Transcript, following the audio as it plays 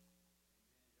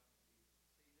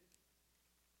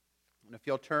And if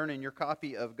you'll turn in your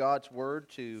copy of God's Word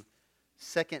to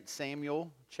 2 Samuel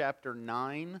chapter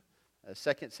 9.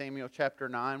 2 Samuel chapter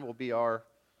 9 will be our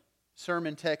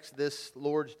sermon text this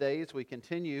Lord's Day as we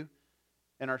continue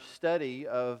in our study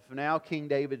of now King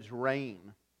David's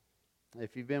reign.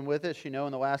 If you've been with us, you know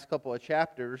in the last couple of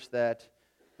chapters that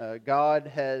God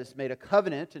has made a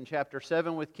covenant in chapter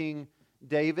 7 with King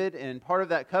David, and part of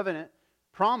that covenant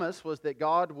promise was that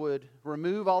God would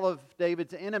remove all of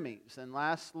David's enemies. And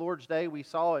last Lord's Day we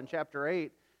saw in chapter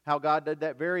 8 how God did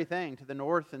that very thing to the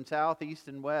north and south, east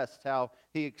and west, how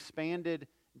He expanded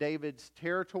David's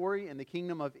territory in the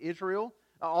kingdom of Israel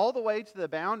all the way to the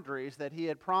boundaries that He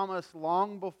had promised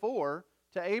long before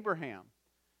to Abraham.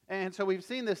 And so we've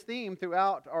seen this theme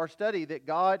throughout our study that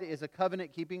God is a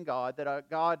covenant-keeping God, that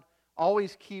God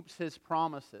always keeps His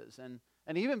promises.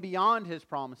 And even beyond His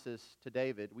promises to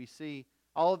David, we see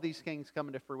all of these things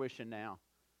coming to fruition now.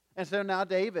 And so now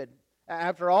David,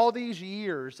 after all these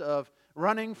years of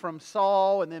running from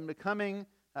Saul and then becoming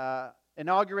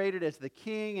inaugurated as the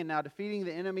king and now defeating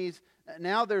the enemies,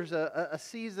 now there's a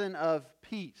season of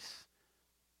peace.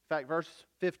 In fact, verse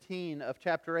 15 of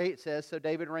chapter 8 says, "So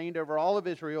David reigned over all of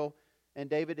Israel, and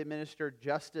David administered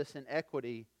justice and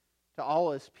equity to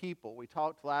all his people." We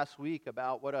talked last week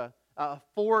about what a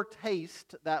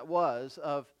foretaste that was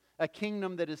of a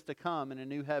kingdom that is to come in a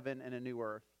new heaven and a new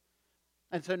earth.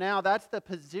 And so now that's the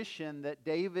position that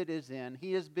David is in.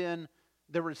 He has been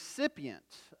the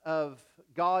recipient of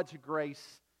God's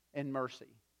grace and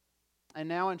mercy. And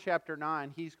now in chapter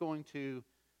 9, he's going to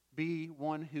be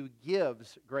one who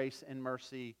gives grace and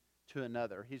mercy to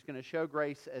another. He's going to show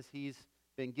grace as he's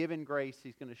been given grace.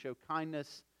 He's going to show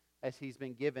kindness as he's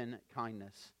been given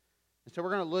kindness. And so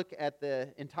we're going to look at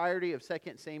the entirety of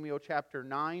 2 Samuel chapter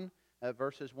 9,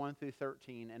 verses 1 through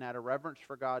 13. And out of reverence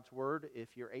for God's Word,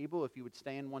 if you're able, if you would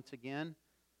stand once again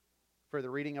for the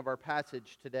reading of our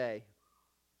passage today.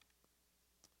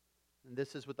 And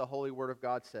this is what the Holy Word of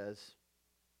God says.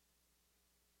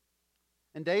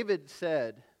 "And David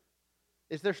said,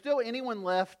 'Is there still anyone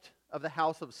left of the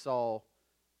house of Saul,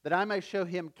 that I may show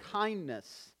him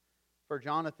kindness for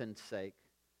Jonathan's sake?'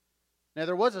 Now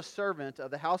there was a servant of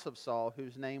the house of Saul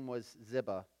whose name was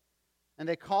Ziba. And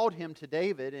they called him to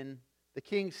David, and the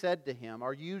king said to him,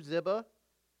 'Are you Ziba?'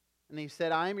 And he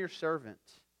said, 'I am your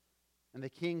servant.' And the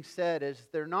king said, 'Is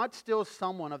there not still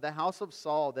someone of the house of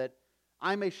Saul, that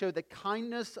I may show the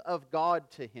kindness of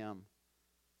God to him?'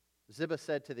 Ziba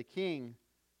said to the king,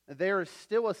 'There is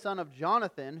still a son of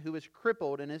Jonathan who is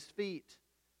crippled in his feet.'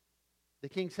 The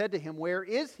king said to him, 'Where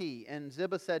is he?' And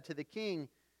Ziba said to the king,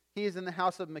 'He is in the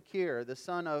house of Machir, the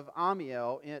son of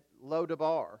Ammiel, at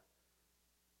Lo-debar.'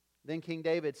 Then King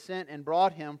David sent and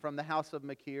brought him from the house of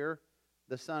Machir,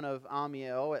 the son of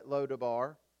Ammiel, at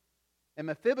Lo-debar. And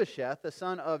Mephibosheth, the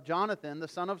son of Jonathan, the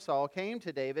son of Saul, came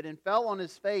to David and fell on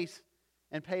his face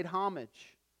and paid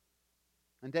homage.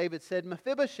 And David said,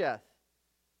 'Mephibosheth.'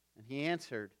 And he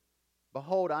answered,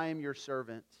 'Behold, I am your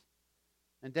servant.'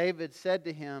 And David said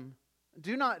to him,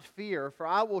 'Do not fear, for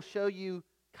I will show you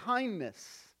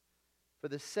kindness for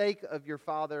the sake of your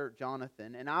father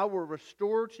Jonathan, and I will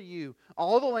restore to you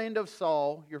all the land of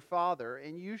Saul your father,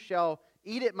 and you shall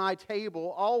eat at my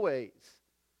table always.'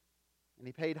 And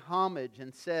he paid homage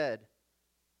and said,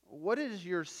 'What is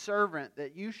your servant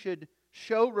that you should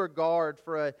show regard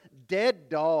for a dead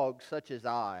dog such as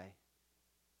I?'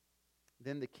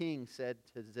 Then the king said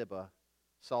to Ziba,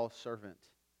 Saul's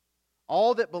servant,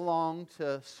 'All that belonged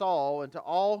to Saul and to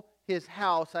all his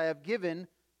house I have given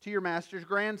to your master's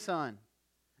grandson.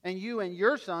 And you and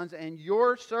your sons and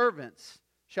your servants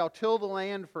shall till the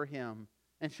land for him,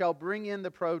 and shall bring in the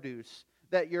produce,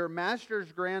 that your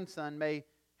master's grandson may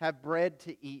have bread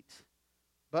to eat.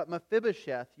 But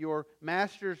Mephibosheth, your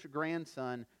master's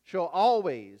grandson, shall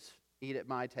always eat at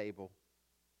my table.'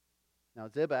 Now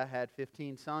Ziba had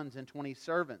 15 sons and 20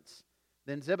 servants.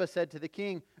 Then Ziba said to the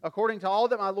king, 'According to all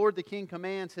that my lord the king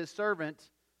commands his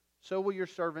servant, so will your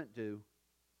servant do.'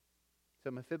 So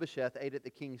Mephibosheth ate at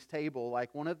the king's table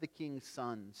like one of the king's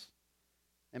sons.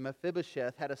 And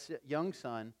Mephibosheth had a young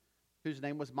son whose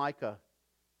name was Micah.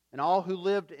 And all who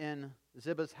lived in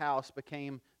Ziba's house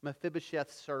became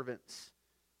Mephibosheth's servants.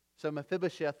 So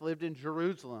Mephibosheth lived in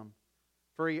Jerusalem,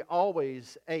 for he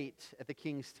always ate at the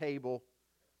king's table.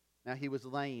 Now he was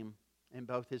lame in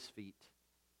both his feet."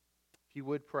 If you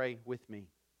would pray with me.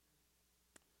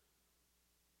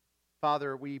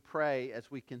 Father, we pray as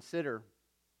we consider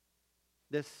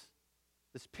this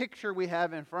picture we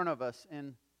have in front of us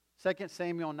in 2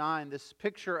 Samuel 9, this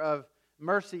picture of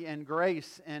mercy and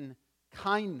grace and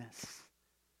kindness.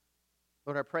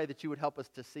 Lord, I pray that you would help us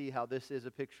to see how this is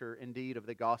a picture indeed of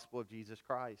the gospel of Jesus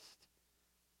Christ.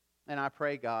 And I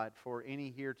pray, God, for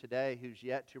any here today who's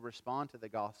yet to respond to the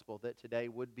gospel, that today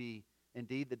would be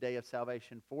indeed the day of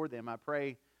salvation for them. I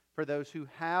pray for those who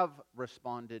have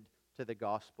responded to the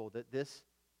gospel, that this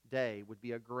day would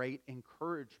be a great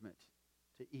encouragement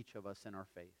to each of us in our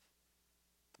faith.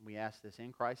 We ask this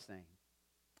in Christ's name.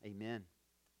 Amen.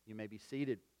 You may be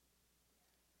seated.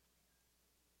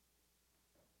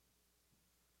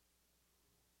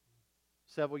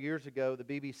 Several years ago, the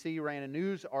BBC ran a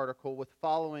news article with the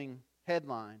following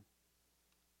headline.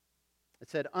 It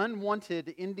said,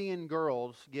 "Unwanted Indian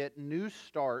girls get new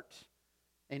start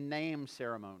in name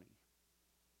ceremony."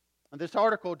 And this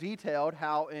article detailed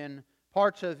how in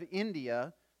parts of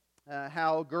India,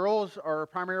 how girls are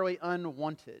primarily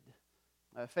unwanted.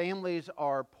 Families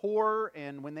are poor,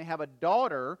 and when they have a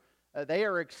daughter, they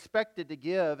are expected to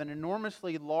give an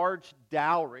enormously large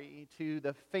dowry to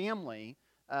the family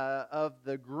of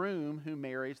the groom who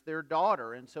marries their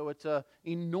daughter. And so it's an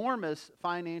enormous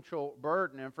financial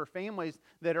burden. And for families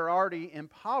that are already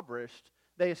impoverished,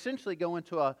 they essentially go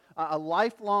into a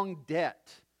lifelong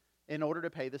debt in order to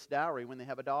pay this dowry when they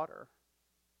have a daughter.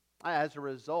 As a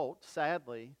result,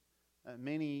 sadly,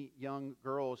 many young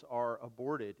girls are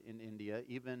aborted in India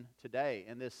even today.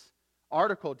 And this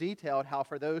article detailed how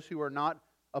for those who are not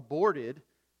aborted,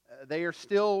 they are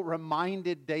still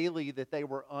reminded daily that they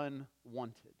were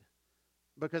unwanted.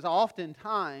 Because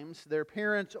oftentimes their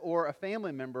parents or a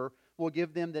family member will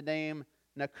give them the name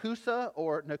Nakusa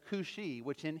or Nakushi,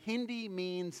 which in Hindi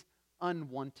means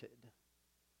unwanted.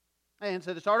 And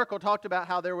so this article talked about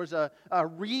how there was a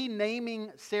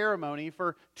renaming ceremony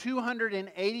for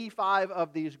 285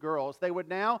 of these girls. They would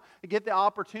now get the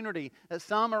opportunity,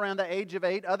 some around the age of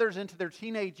 8, others into their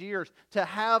teenage years, to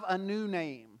have a new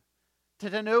name.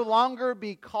 To no longer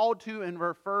be called to and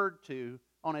referred to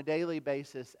on a daily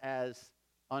basis as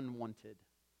unwanted.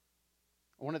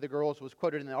 One of the girls was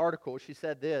quoted in the article. She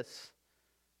said this,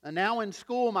 "And now in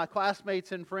school, my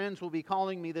classmates and friends will be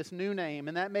calling me this new name,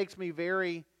 and that makes me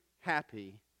very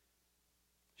happy."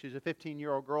 She's a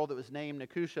 15-year-old girl that was named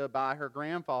Nakusha by her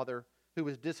grandfather, who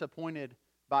was disappointed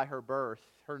by her birth.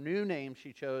 Her new name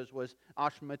she chose was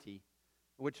Ashmati,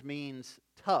 which means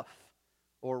tough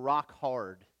or rock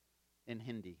hard in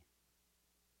Hindi.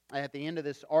 At the end of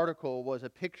this article was a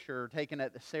picture taken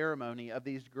at the ceremony of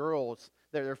these girls,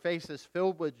 their faces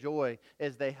filled with joy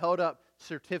as they held up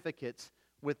certificates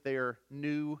with their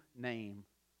new name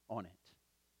on it.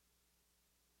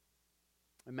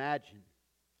 Imagine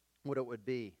what it would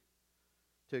be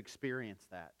to experience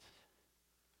that.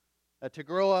 To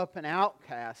grow up an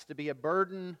outcast, to be a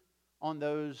burden on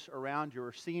those around you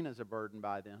or seen as a burden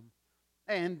by them.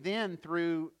 And then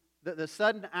through the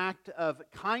sudden act of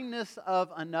kindness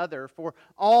of another, for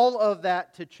all of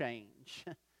that to change.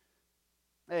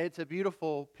 It's a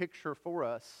beautiful picture for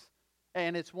us.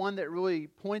 And it's one that really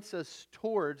points us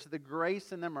towards the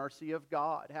grace and the mercy of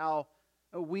God. How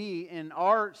we, in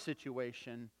our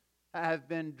situation, have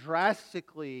been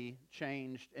drastically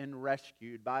changed and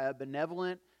rescued by a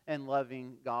benevolent and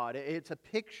loving God. It's a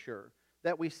picture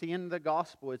that we see in the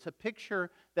gospel. It's a picture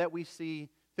that we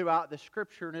see throughout the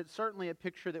Scripture, and it's certainly a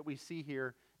picture that we see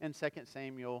here in 2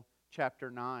 Samuel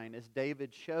chapter 9, as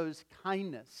David shows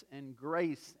kindness and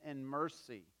grace and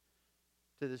mercy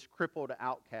to this crippled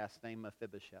outcast named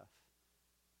Mephibosheth.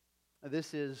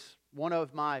 This is one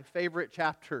of my favorite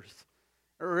chapters,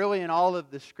 really in all of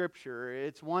the Scripture.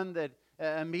 It's one that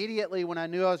immediately when I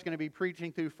knew I was going to be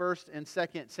preaching through 1 and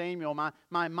 2 Samuel,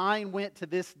 my mind went to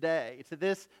this day, to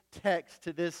this text,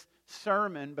 to this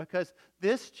sermon, because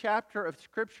this chapter of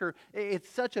Scripture, it's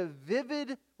such a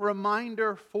vivid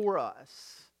reminder for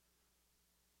us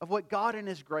of what God in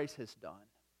His grace has done.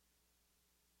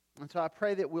 And so I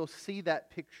pray that we'll see that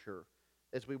picture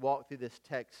as we walk through this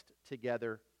text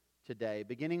together today,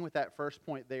 beginning with that first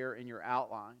point there in your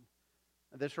outline.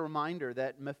 This reminder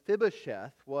that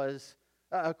Mephibosheth was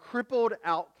a crippled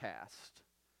outcast.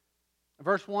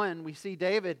 Verse 1, we see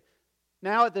David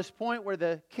now at this point where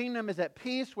the kingdom is at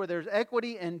peace, where there's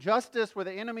equity and justice, where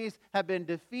the enemies have been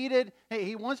defeated.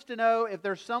 He wants to know if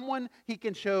there's someone he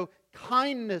can show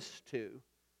kindness to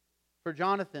for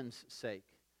Jonathan's sake.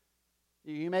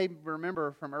 You may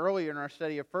remember from earlier in our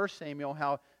study of 1 Samuel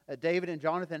how David and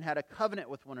Jonathan had a covenant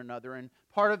with one another. And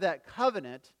part of that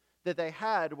covenant that they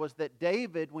had was that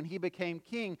David, when he became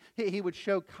king, he would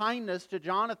show kindness to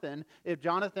Jonathan if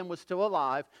Jonathan was still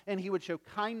alive, and he would show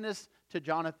kindness to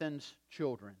Jonathan's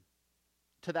children,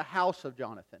 to the house of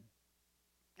Jonathan.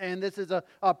 And this is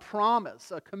a promise,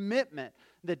 a commitment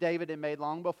that David had made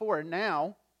long before. And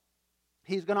now,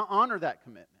 he's going to honor that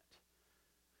commitment.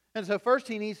 And so first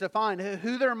he needs to find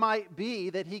who there might be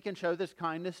that he can show this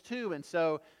kindness to. And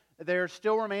so there's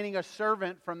still remaining a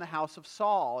servant from the house of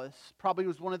Saul. This probably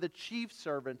was one of the chief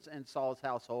servants in Saul's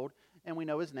household, and we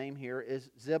know his name here is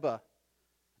Ziba.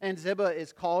 And Ziba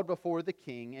is called before the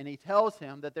king, and he tells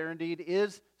him that there indeed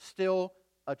is still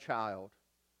a child.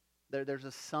 There's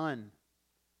a son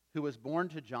who was born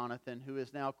to Jonathan, who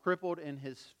is now crippled in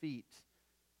his feet.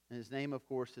 And his name, of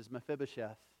course, is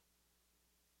Mephibosheth.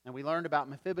 And we learned about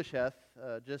Mephibosheth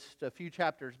just a few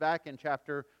chapters back in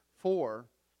chapter 4.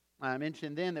 I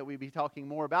mentioned then that we'd be talking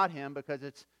more about him because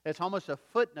it's almost a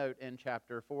footnote in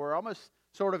chapter 4, almost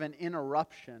sort of an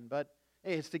interruption. But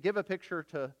it's to give a picture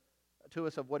to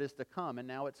us of what is to come, and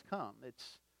now it's come.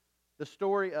 It's the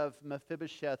story of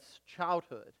Mephibosheth's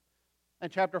childhood. In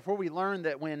chapter 4, we learn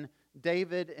that when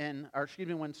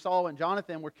when Saul and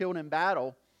Jonathan were killed in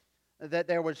battle, that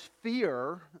there was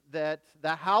fear that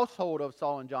the household of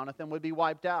Saul and Jonathan would be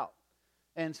wiped out.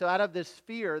 And so out of this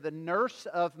fear, the nurse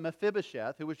of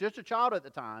Mephibosheth, who was just a child at the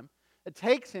time,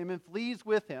 takes him and flees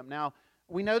with him. Now,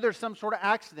 we know there's some sort of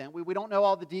accident. We don't know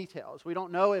all the details. We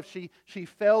don't know if she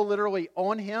fell literally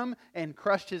on him and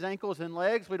crushed his ankles and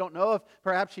legs. We don't know if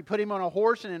perhaps she put him on a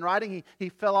horse and in riding he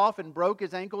fell off and broke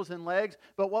his ankles and legs.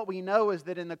 But what we know is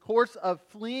that in the course of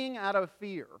fleeing out of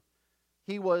fear,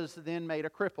 he was then made a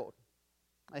crippled.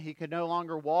 He could no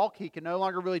longer walk. He could no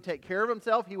longer really take care of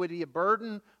himself. He would be a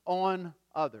burden on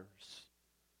others.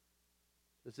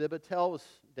 Ziba tells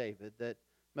David that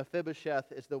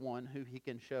Mephibosheth is the one who he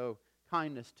can show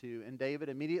kindness to. And David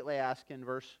immediately asks in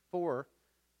verse 4,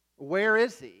 where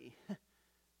is he?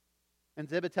 And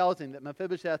Ziba tells him that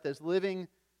Mephibosheth is living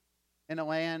in a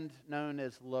land known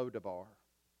as Lodabar.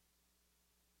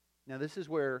 Now this is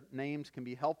where names can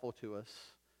be helpful to us.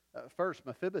 First,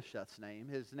 Mephibosheth's name.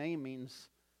 His name means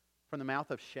from the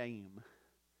mouth of shame.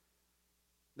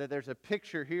 That there's a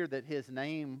picture here that his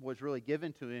name was really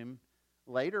given to him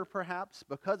later, perhaps,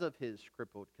 because of his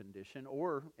crippled condition,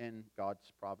 or in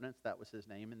God's providence, that was his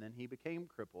name, and then he became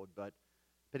crippled. But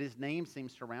his name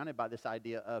seems surrounded by this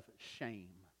idea of shame,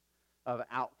 of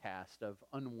outcast, of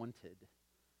unwanted.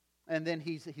 And then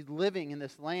he's living in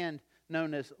this land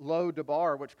known as Lo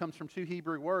Debar, which comes from two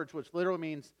Hebrew words, which literally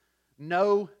means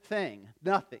no thing,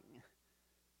 nothing.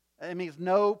 It means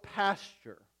no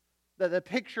pasture. The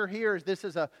picture here is this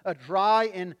is a dry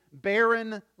and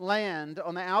barren land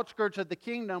on the outskirts of the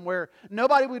kingdom where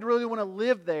nobody would really want to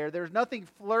live there. There's nothing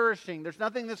flourishing. There's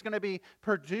nothing that's going to be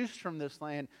produced from this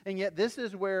land. And yet this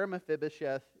is where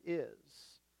Mephibosheth is.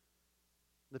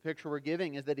 The picture we're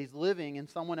giving is that he's living in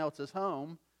someone else's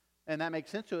home, and that makes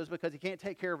sense to us because he can't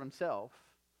take care of himself.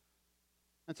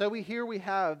 And so we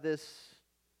have this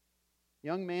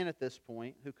young man at this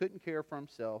point who couldn't care for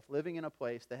himself, living in a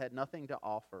place that had nothing to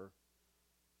offer.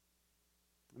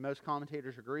 And most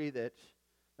commentators agree that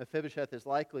Mephibosheth is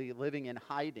likely living in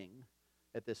hiding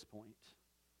at this point,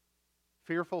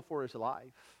 fearful for his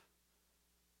life.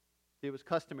 It was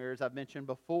customary, as I've mentioned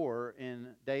before,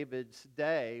 in David's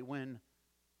day when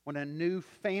a new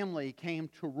family came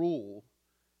to rule,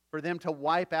 for them to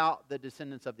wipe out the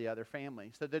descendants of the other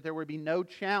family so that there would be no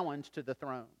challenge to the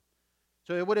throne.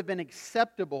 So it would have been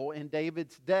acceptable in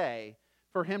David's day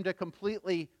for him to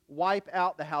completely wipe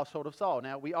out the household of Saul.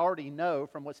 Now, we already know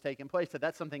from what's taken place that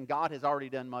that's something God has already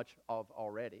done much of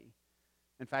already.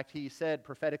 In fact, he said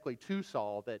prophetically to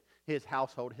Saul that his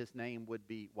household, his name would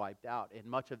be wiped out, and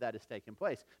much of that has taken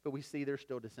place. But we see there's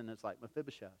still descendants like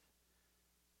Mephibosheth.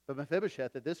 But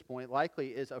Mephibosheth at this point likely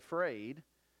is afraid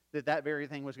that that very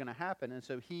thing was going to happen, and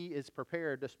so he is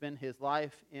prepared to spend his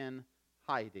life in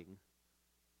hiding,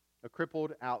 a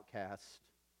crippled outcast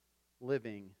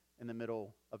living in the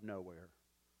middle of nowhere.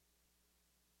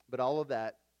 But all of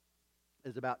that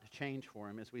is about to change for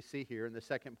him, as we see here in the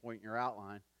second point in your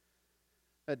outline.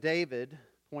 David,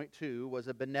 point 2, was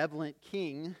a benevolent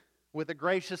king with a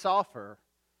gracious offer.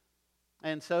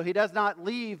 And so he does not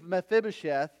leave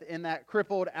Mephibosheth in that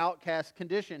crippled outcast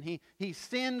condition. He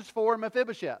sends for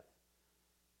Mephibosheth.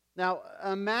 Now,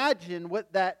 imagine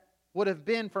what that would have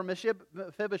been for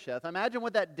Mephibosheth. Imagine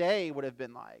what that day would have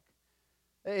been like.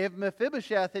 If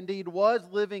Mephibosheth indeed was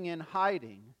living in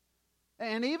hiding,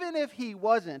 and even if he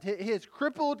wasn't, his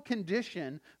crippled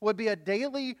condition would be a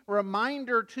daily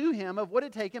reminder to him of what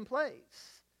had taken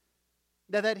place.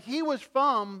 That he was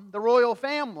from the royal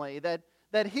family,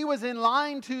 that he was in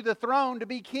line to the throne to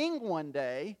be king one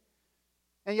day,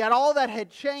 and yet all that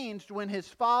had changed when his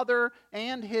father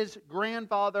and his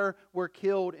grandfather were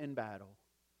killed in battle.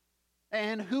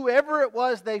 And whoever it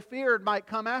was they feared might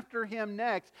come after him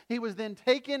next, he was then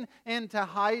taken into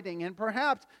hiding. And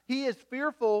perhaps he is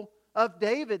fearful of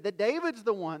David, that David's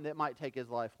the one that might take his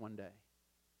life one day.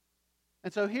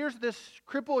 And so here's this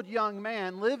crippled young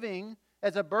man living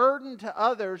as a burden to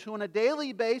others who on a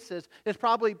daily basis is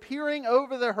probably peering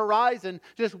over the horizon,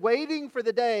 just waiting for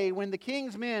the day when the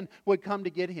king's men would come to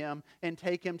get him and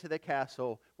take him to the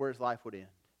castle where his life would end.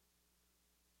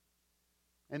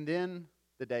 And then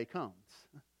the day comes.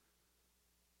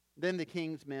 Then the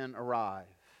king's men arrive.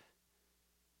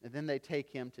 And then they take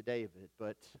him to David.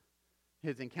 But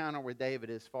his encounter with David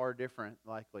is far different,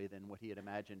 likely, than what he had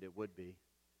imagined it would be.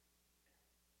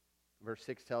 Verse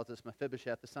 6 tells us,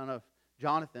 Mephibosheth, the son of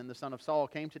Jonathan, the son of Saul,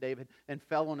 came to David and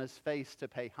fell on his face to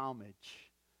pay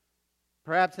homage.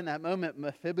 Perhaps in that moment,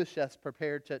 Mephibosheth's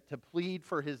prepared to plead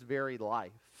for his very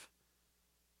life.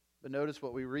 But notice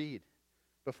what we read.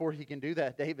 Before he can do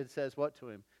that, David says what to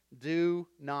him? Do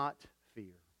not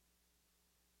fear.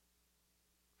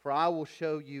 For I will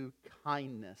show you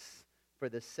kindness for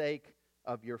the sake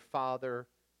of your father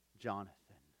Jonathan.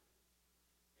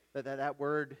 That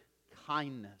word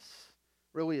kindness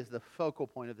really is the focal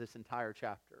point of this entire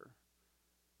chapter.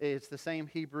 It's the same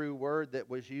Hebrew word that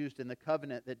was used in the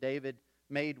covenant that David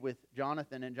made with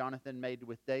Jonathan and Jonathan made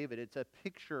with David. It's a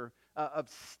picture of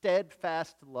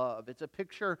steadfast love. It's a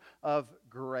picture of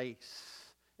grace.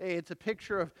 It's a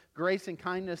picture of grace and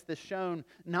kindness that's shown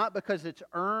not because it's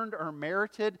earned or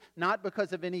merited, not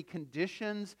because of any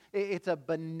conditions. It's a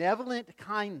benevolent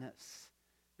kindness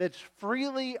that's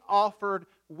freely offered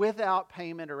without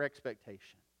payment or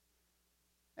expectation.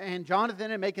 And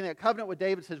Jonathan, in making that covenant with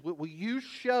David, says, will you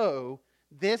show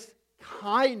this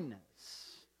kindness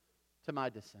to my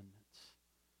descendants?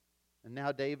 And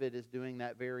now David is doing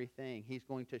that very thing. He's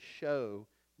going to show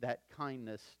that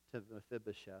kindness to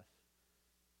Mephibosheth.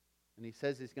 And he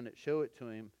says he's going to show it to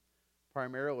him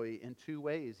primarily in two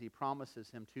ways. He promises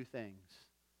him two things.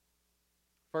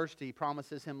 First, he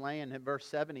promises him land. In verse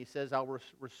 7, he says, I'll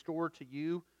restore to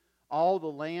you all the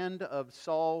land of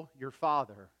Saul your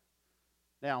father.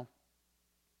 Now,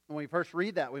 when we first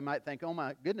read that, we might think, oh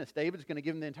my goodness, David's going to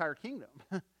give him the entire kingdom.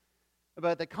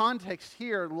 But the context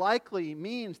here likely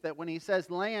means that when he says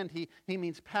land, he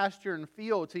means pasture and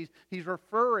fields. He's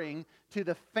referring to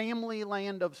the family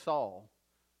land of Saul.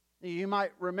 You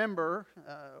might remember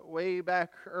way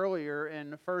back earlier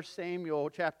in 1 Samuel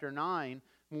chapter 9,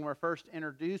 when we're first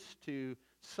introduced to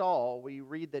Saul, we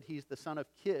read that he's the son of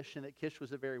Kish and that Kish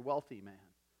was a very wealthy man.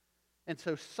 And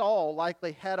so Saul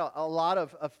likely had a lot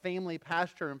of family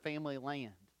pasture and family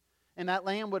land. And that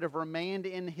land would have remained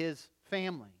in his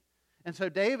family. And so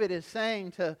David is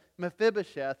saying to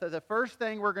Mephibosheth that the first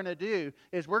thing we're going to do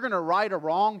is we're going to right a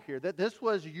wrong here. That this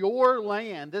was your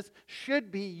land. This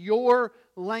should be your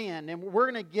land. And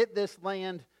we're going to get this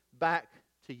land back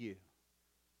to you.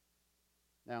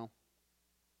 Now,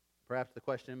 perhaps the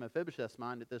question in Mephibosheth's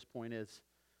mind at this point is,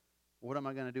 what am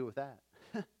I going to do with that?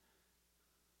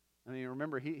 I mean,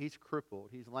 remember, he's crippled.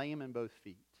 He's lame in both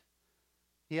feet.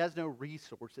 He has no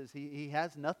resources. He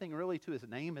has nothing really to his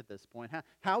name at this point.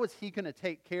 How is he going to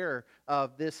take care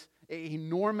of this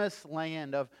enormous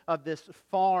land, of this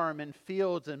farm and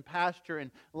fields and pasture and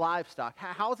livestock?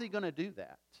 How is he going to do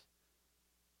that?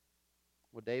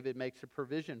 Well, David makes a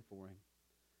provision for him.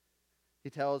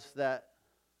 He tells that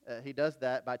he does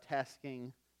that by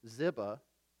tasking Ziba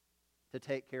to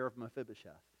take care of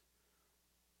Mephibosheth.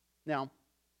 Now,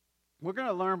 we're going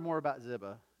to learn more about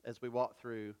Ziba as we walk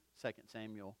through 2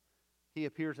 Samuel. He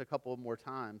appears a couple more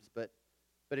times, but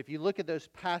if you look at those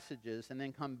passages and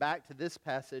then come back to this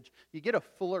passage, you get a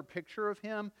fuller picture of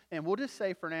him, and we'll just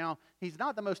say for now, he's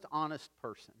not the most honest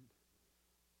person.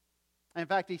 In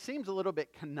fact, he seems a little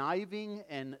bit conniving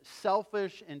and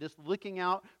selfish and just looking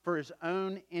out for his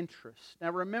own interests.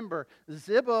 Now remember,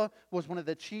 Ziba was one of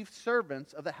the chief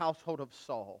servants of the household of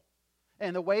Saul.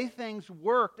 And the way things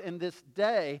worked in this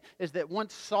day is that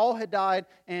once Saul had died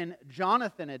and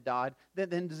Jonathan had died,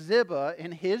 then Ziba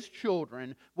and his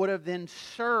children would have then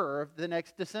served the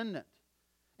next descendant.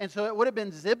 And so it would have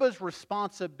been Ziba's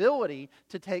responsibility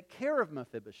to take care of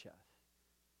Mephibosheth.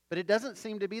 But it doesn't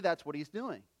seem to be that's what he's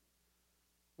doing.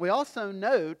 We also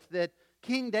note that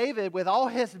King David, with all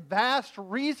his vast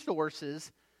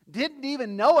resources, didn't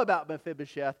even know about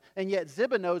Mephibosheth, and yet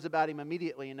Ziba knows about him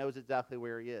immediately and knows exactly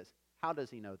where he is. How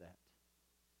does he know that?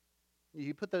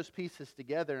 You put those pieces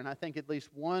together, and I think at least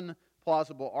one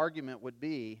plausible argument would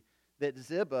be that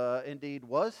Ziba indeed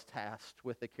was tasked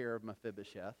with the care of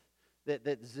Mephibosheth,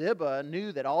 that Ziba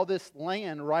knew that all this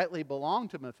land rightly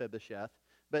belonged to Mephibosheth,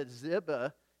 but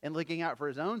Ziba, in looking out for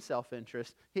his own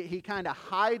self-interest, he kind of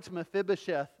hides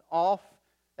Mephibosheth off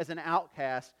as an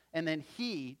outcast, and then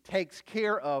he takes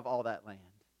care of all that land.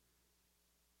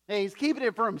 He's keeping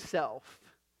it for himself.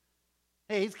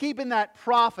 He's keeping that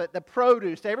profit, the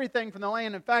produce, everything from the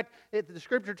land. In fact, the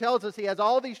Scripture tells us he has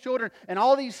all these children and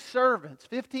all these servants,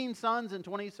 15 sons and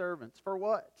 20 servants. For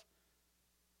what?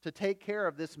 To take care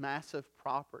of this massive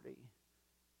property.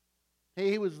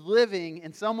 He was living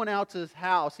in someone else's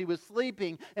house. He was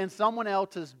sleeping in someone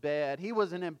else's bed. He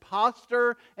was an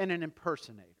imposter and an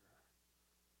impersonator.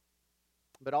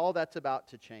 But all that's about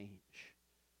to change.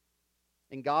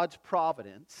 In God's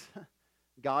providence,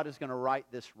 God is going to right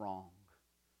this wrong.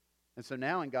 And so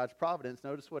now in God's providence,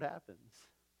 notice what happens.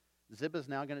 Ziba is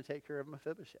now going to take care of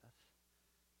Mephibosheth.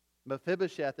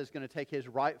 Mephibosheth is going to take his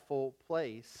rightful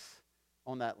place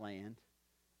on that land.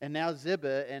 And now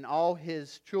Ziba and all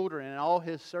his children and all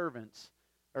his servants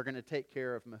are going to take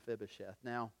care of Mephibosheth.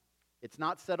 Now, it's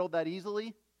not settled that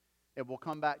easily, and we'll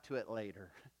come back to it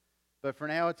later. But for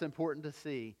now, it's important to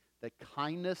see the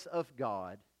kindness of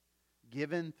God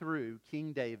given through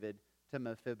King David to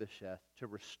Mephibosheth to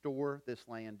restore this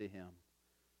land to him.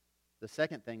 The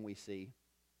second thing we see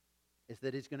is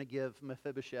that he's going to give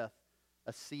Mephibosheth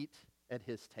a seat at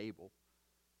his table.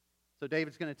 So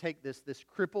David's going to take this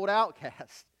crippled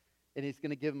outcast and he's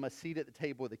going to give him a seat at the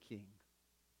table of the king.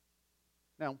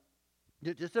 Now,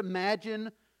 just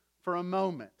imagine for a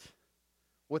moment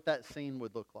what that scene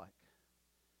would look like.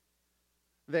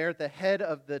 There at the head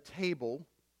of the table,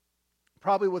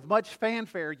 probably with much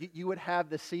fanfare, you would have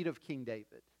the seat of King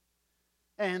David.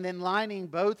 And then lining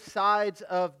both sides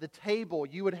of the table,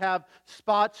 you would have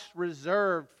spots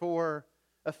reserved for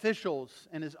officials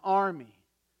and his army,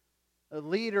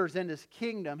 leaders in his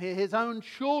kingdom. His own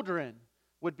children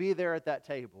would be there at that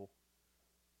table.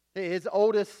 His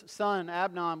oldest son,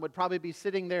 Abnon, would probably be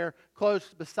sitting there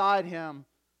close beside him.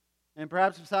 And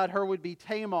perhaps beside her would be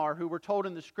Tamar, who we're told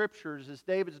in the Scriptures as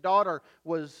David's daughter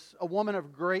was a woman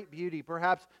of great beauty,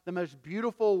 perhaps the most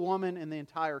beautiful woman in the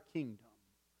entire kingdom.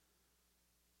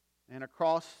 And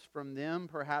across from them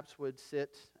perhaps would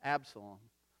sit Absalom.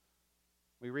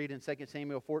 We read in 2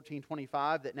 Samuel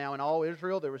 14:25 that now in all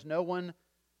Israel there was no one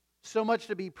so much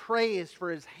to be praised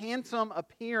for his handsome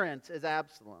appearance as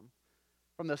Absalom.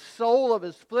 From the sole of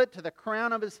his foot to the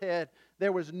crown of his head,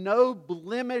 there was no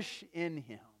blemish in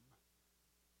him.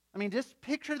 I mean, just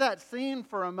picture that scene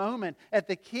for a moment. At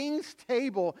the king's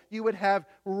table, you would have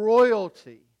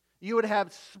royalty. You would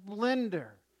have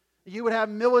splendor. You would have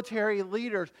military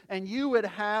leaders. And you would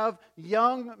have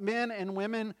young men and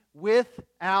women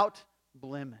without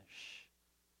blemish.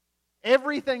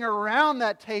 Everything around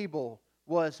that table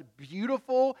was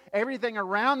beautiful. Everything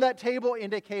around that table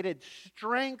indicated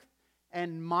strength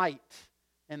and might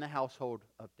in the household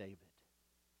of David.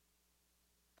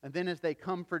 And then as they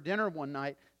come for dinner one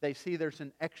night, they see there's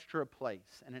an extra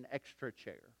place and an extra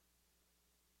chair.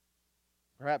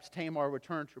 Perhaps Tamar would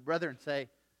turn to her brother and say,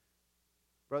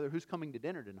 "Brother, who's coming to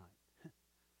dinner tonight?"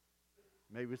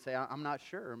 Maybe we'd say, "I'm not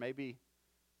sure. Maybe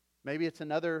it's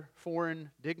another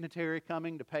foreign dignitary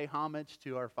coming to pay homage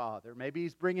to our father. Maybe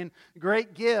he's bringing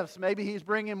great gifts. Maybe he's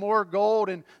bringing more gold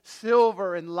and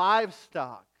silver and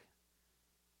livestock.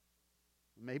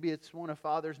 Maybe it's one of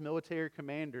Father's military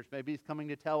commanders. Maybe he's coming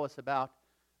to tell us about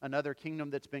another kingdom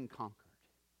that's been conquered."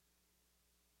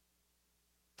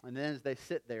 And then as they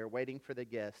sit there waiting for the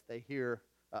guest, they hear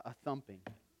a thumping.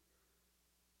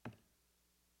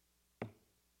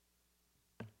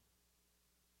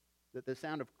 The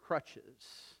sound of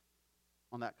crutches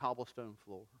on that cobblestone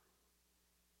floor.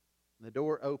 And the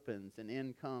door opens and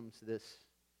in comes this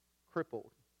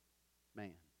crippled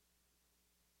man.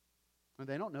 And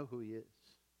they don't know who he is.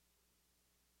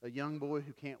 A young boy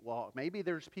who can't walk. Maybe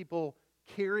there's people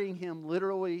carrying him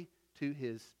literally to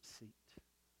his seat.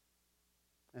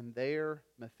 And there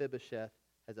Mephibosheth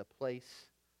has a place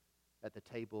at the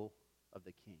table of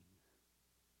the king.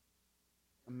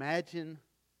 Imagine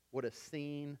what a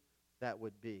scene that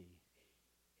would be.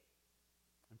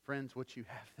 And friends, what you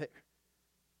have there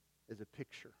is a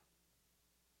picture.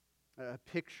 A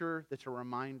picture that's a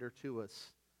reminder to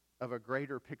us of a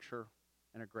greater picture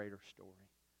and a greater story.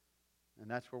 And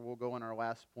that's where we'll go in our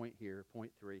last point here,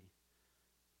 point 3.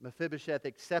 Mephibosheth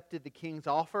accepted the king's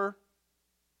offer,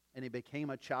 and he became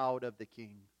a child of the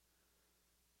king.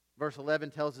 Verse 11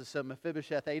 tells us, so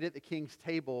Mephibosheth ate at the king's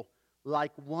table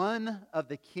like one of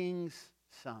the king's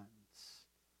sons.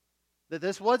 That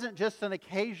this wasn't just an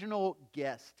occasional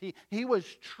guest. He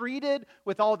was treated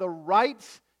with all the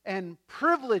rights and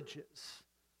privileges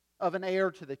of an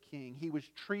heir to the king. He was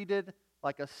treated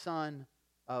like a son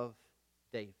of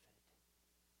David.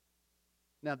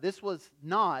 Now, this was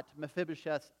not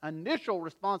Mephibosheth's initial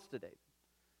response to David.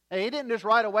 He didn't just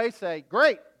right away say,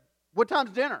 "Great, what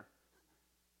time's dinner?"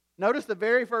 Notice the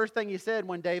very first thing he said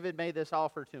when David made this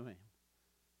offer to him.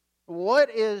 What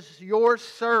is your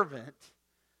servant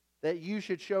that you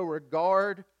should show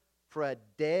regard for a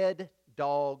dead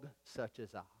dog such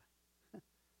as I?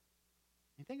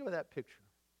 You think about that picture.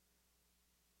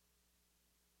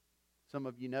 Some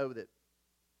of you know that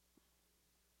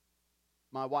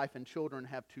my wife and children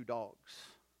have 2 dogs.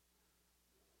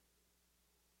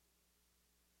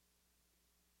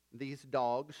 These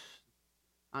dogs,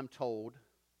 I'm told,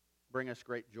 bring us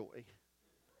great joy.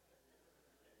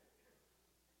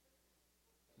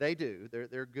 They do.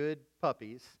 They're good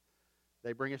puppies.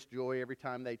 They bring us joy every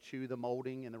time they chew the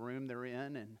molding in the room they're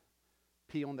in and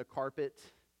pee on the carpet,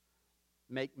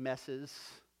 make messes,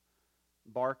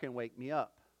 bark and wake me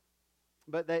up.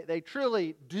 But they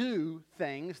truly do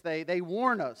things. They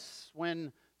warn us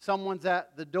when someone's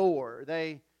at the door.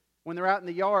 When they're out in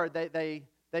the yard,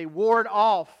 they ward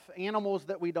off animals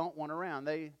that we don't want around.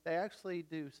 They actually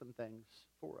do some things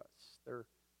for us. They're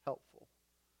helpful.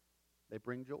 They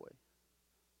bring joy.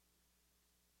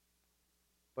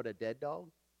 But a dead dog?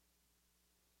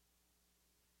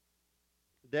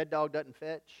 A dead dog doesn't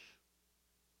fetch.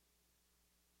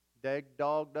 Dead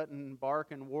dog doesn't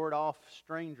bark and ward off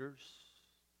strangers.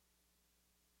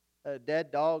 A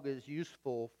dead dog is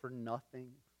useful for nothing.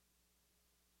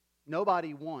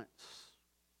 Nobody wants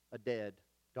a dead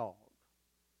dog.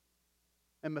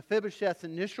 And Mephibosheth's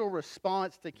initial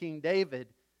response to King David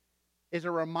is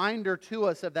a reminder to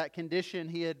us of that condition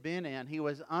he had been in. He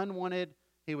was unwanted.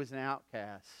 He was an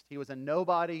outcast. He was a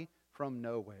nobody from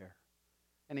nowhere.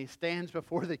 And he stands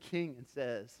before the king and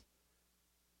says,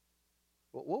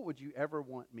 "Well, what would you ever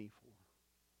want me for?"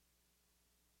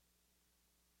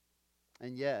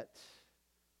 And yet,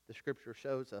 the scripture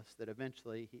shows us that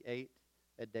eventually he ate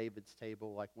at David's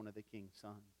table like one of the king's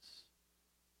sons.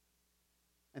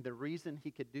 And the reason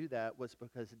he could do that was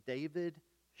because David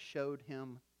showed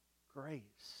him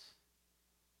grace.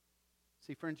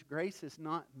 See, friends, grace is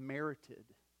not merited.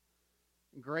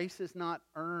 Grace is not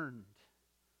earned.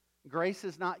 Grace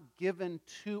is not given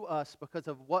to us because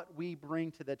of what we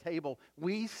bring to the table.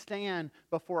 We stand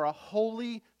before a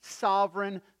holy,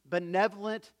 sovereign,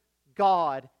 benevolent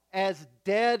God as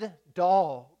dead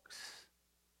dogs.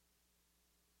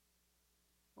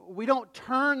 We don't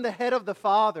turn the head of the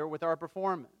Father with our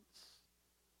performance.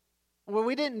 Well,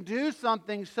 we didn't do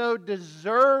something so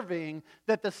deserving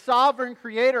that the sovereign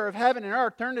creator of heaven and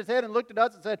earth turned his head and looked at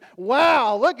us and said,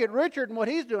 "Wow, look at Richard and what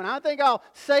he's doing. I think I'll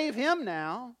save him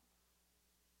now."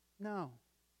 No.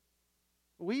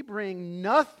 We bring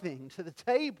nothing to the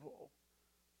table.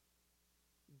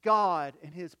 God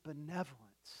in His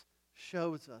benevolence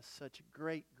shows us such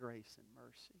great grace and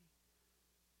mercy.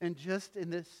 And just in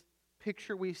this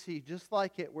picture we see, just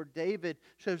like it, where David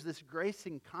shows this grace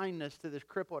and kindness to this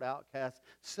crippled outcast,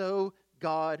 so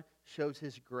God shows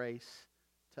His grace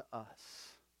to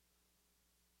us.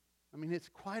 I mean, it's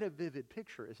quite a vivid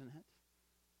picture, isn't it?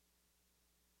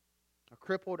 A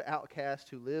crippled outcast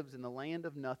who lives in the land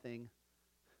of nothing,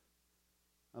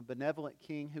 a benevolent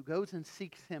king who goes and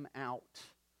seeks him out,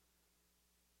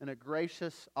 and a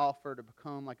gracious offer to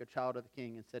become like a child of the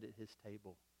king and sit at his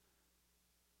table.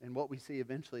 And what we see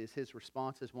eventually is his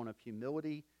response is one of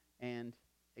humility and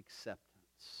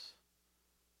acceptance.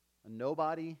 A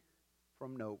nobody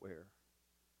from nowhere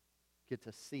gets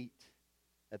a seat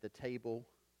at the table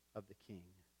of the king.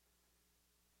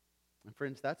 And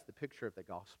friends, that's the picture of the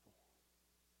gospel.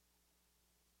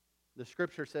 The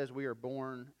scripture says we are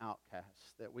born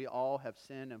outcasts, that we all have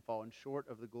sinned and fallen short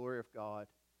of the glory of God,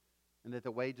 and that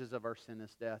the wages of our sin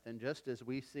is death. And just as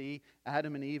we see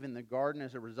Adam and Eve in the garden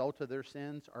as a result of their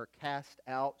sins are cast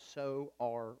out, so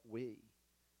are we.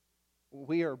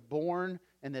 We are born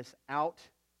in this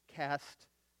outcast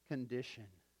condition.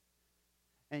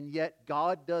 And yet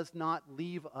God does not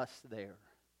leave us there.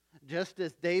 Just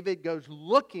as David goes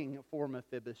looking for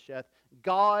Mephibosheth,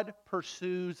 God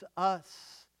pursues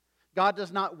us. God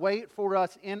does not wait for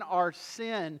us in our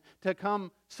sin to come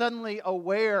suddenly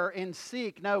aware and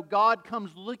seek. No, God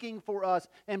comes looking for us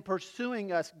and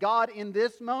pursuing us. God in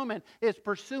this moment is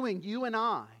pursuing you and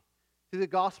I through the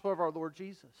gospel of our Lord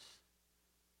Jesus.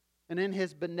 And in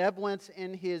His benevolence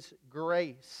and His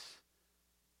grace,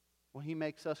 well, He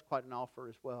makes us quite an offer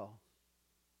as well.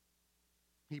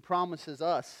 He promises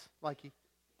us, like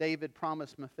David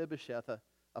promised Mephibosheth,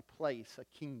 a place, a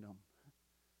kingdom.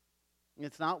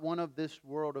 It's not one of this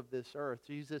world, of this earth.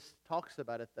 Jesus talks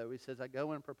about it, though. He says, "I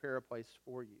go and prepare a place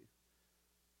for you."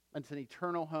 It's an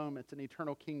eternal home. It's an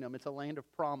eternal kingdom. It's a land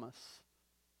of promise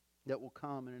that will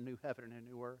come in a new heaven and a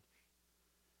new earth.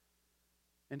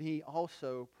 And He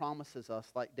also promises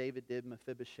us, like David did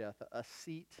Mephibosheth, a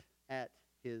seat at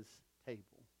His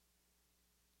table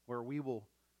where we will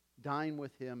dine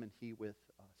with Him and He with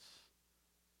us.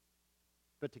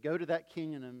 But to go to that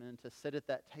kingdom and to sit at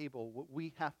that table,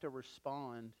 we have to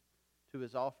respond to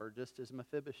his offer, just as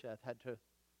Mephibosheth had to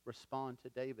respond to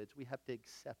David's. We have to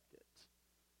accept it.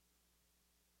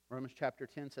 Romans chapter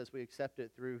 10 says we accept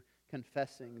it through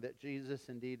confessing that Jesus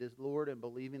indeed is Lord and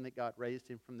believing that God raised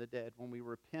him from the dead. When we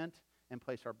repent and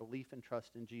place our belief and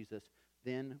trust in Jesus,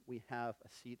 then we have a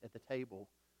seat at the table.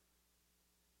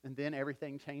 And then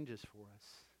everything changes for us.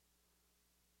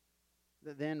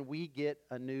 Then we get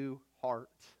a new heart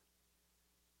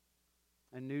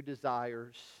and new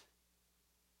desires.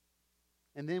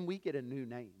 And then we get a new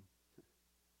name,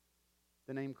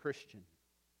 the name Christian.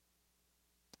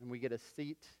 And we get a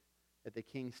seat at the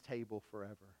King's table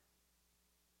forever.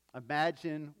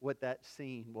 Imagine what that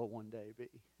scene will one day be.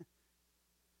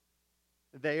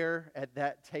 There at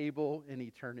that table in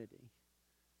eternity.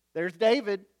 There's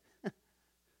David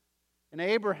and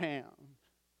Abraham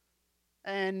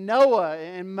and Noah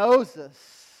and Moses.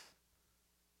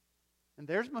 And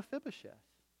there's Mephibosheth.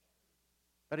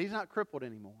 But he's not crippled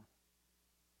anymore.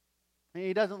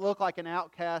 He doesn't look like an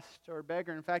outcast or a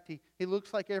beggar. In fact, he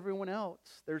looks like everyone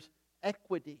else. There's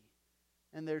equity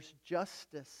and there's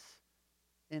justice,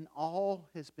 and all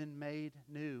has been made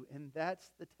new. And that's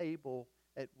the table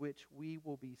at which we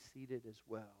will be seated as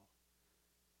well,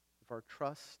 if our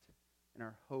trust and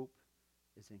our hope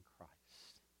is in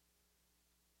Christ.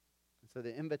 And so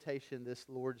the invitation this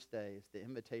Lord's Day is the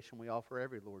invitation we offer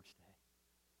every Lord's Day.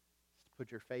 It's to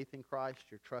put your faith in Christ,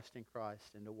 your trust in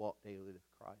Christ, and to walk daily with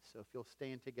Christ. So if you'll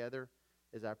stand together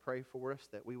as I pray for us,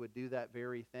 that we would do that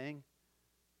very thing.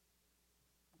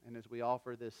 And as we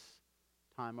offer this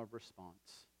time of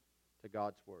response to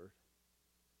God's Word.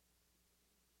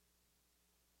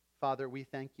 Father, we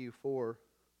thank you for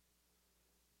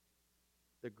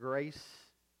the grace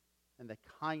and the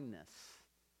kindness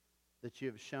that you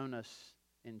have shown us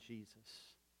in Jesus.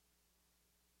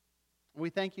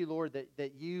 We thank you, Lord,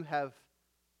 that you have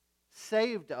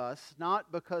saved us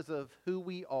not because of who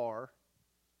we are,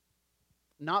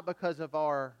 not because of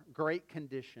our great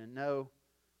condition. No,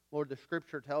 Lord, the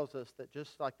Scripture tells us that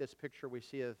just like this picture we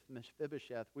see of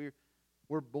Mephibosheth,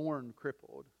 we're born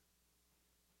crippled.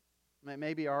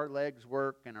 Maybe our legs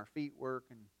work and our feet work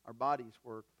and our bodies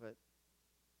work, but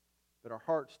our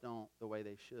hearts don't the way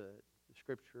they should. The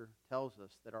Scripture tells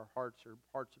us that our hearts are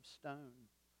hearts of stone,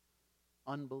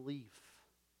 unbelief,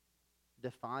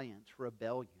 defiance,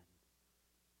 rebellion.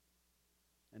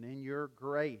 And in your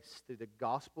grace, through the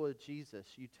gospel of Jesus,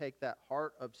 you take that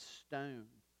heart of stone,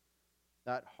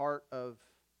 that heart of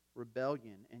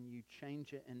rebellion, and you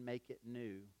change it and make it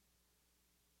new.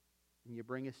 And you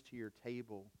bring us to your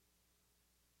table,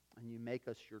 and you make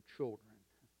us your children.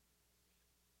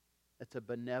 It's a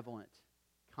benevolent,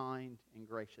 kind, and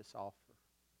gracious offer.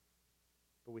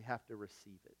 But we have to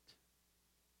receive it.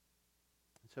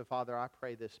 And so, Father, I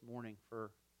pray this morning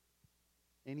for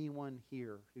anyone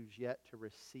here who's yet to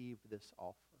receive this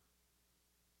offer.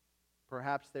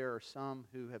 Perhaps there are some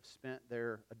who have spent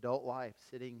their adult life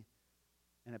sitting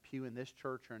in a pew in this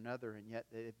church or another, and yet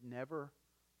they've never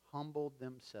humbled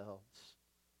themselves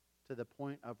to the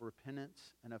point of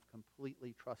repentance and of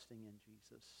completely trusting in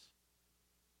Jesus.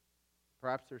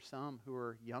 Perhaps there's some who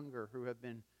are younger who have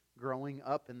been growing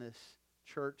up in this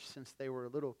church since they were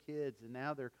little kids, and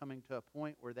now they're coming to a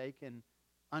point where they can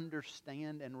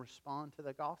understand and respond to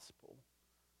the gospel.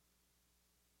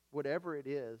 Whatever it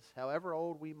is, however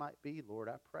old we might be, Lord,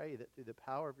 I pray that through the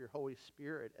power of your Holy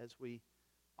Spirit, as we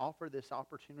offer this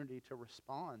opportunity to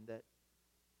respond,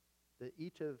 that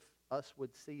each of us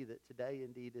would see that today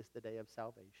indeed is the day of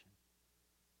salvation.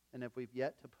 And if we've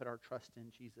yet to put our trust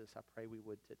in Jesus, I pray we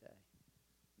would today.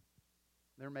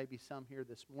 There may be some here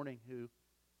this morning who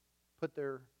put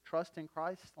their trust in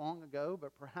Christ long ago,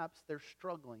 but perhaps they're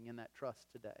struggling in that trust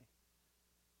today.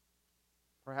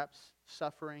 Perhaps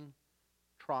suffering,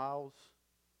 trials,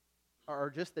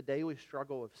 or just the daily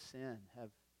struggle of sin have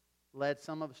led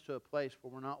some of us to a place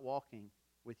where we're not walking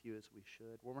with you as we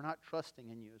should, where we're not trusting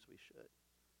in you as we should.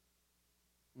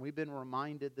 We've been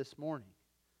reminded this morning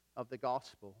of the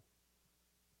gospel.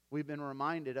 We've been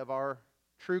reminded of our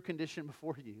true condition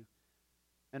before you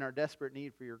and our desperate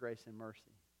need for your grace and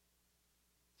mercy.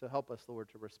 So help us, Lord,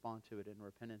 to respond to it in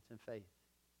repentance and faith.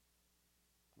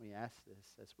 We ask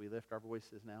this as we lift our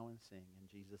voices now and sing in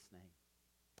Jesus' name.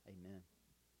 Amen.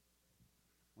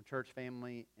 Well, church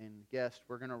family and guests,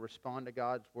 we're going to respond to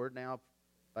God's word now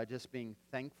by just being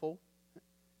thankful,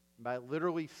 by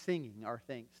literally singing our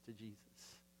thanks to Jesus.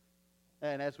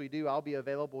 And as we do, I'll be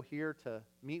available here to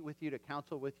meet with you, to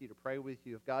counsel with you, to pray with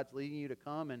you. If God's leading you to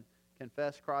come and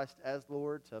confess Christ as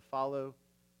Lord, to follow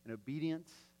in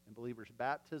obedience and believers'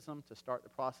 baptism to start the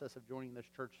process of joining this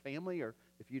church family, or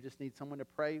if you just need someone to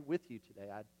pray with you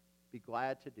today, I'd be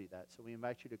glad to do that. So we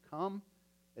invite you to come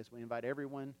as we invite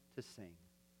everyone to sing.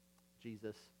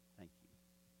 Jesus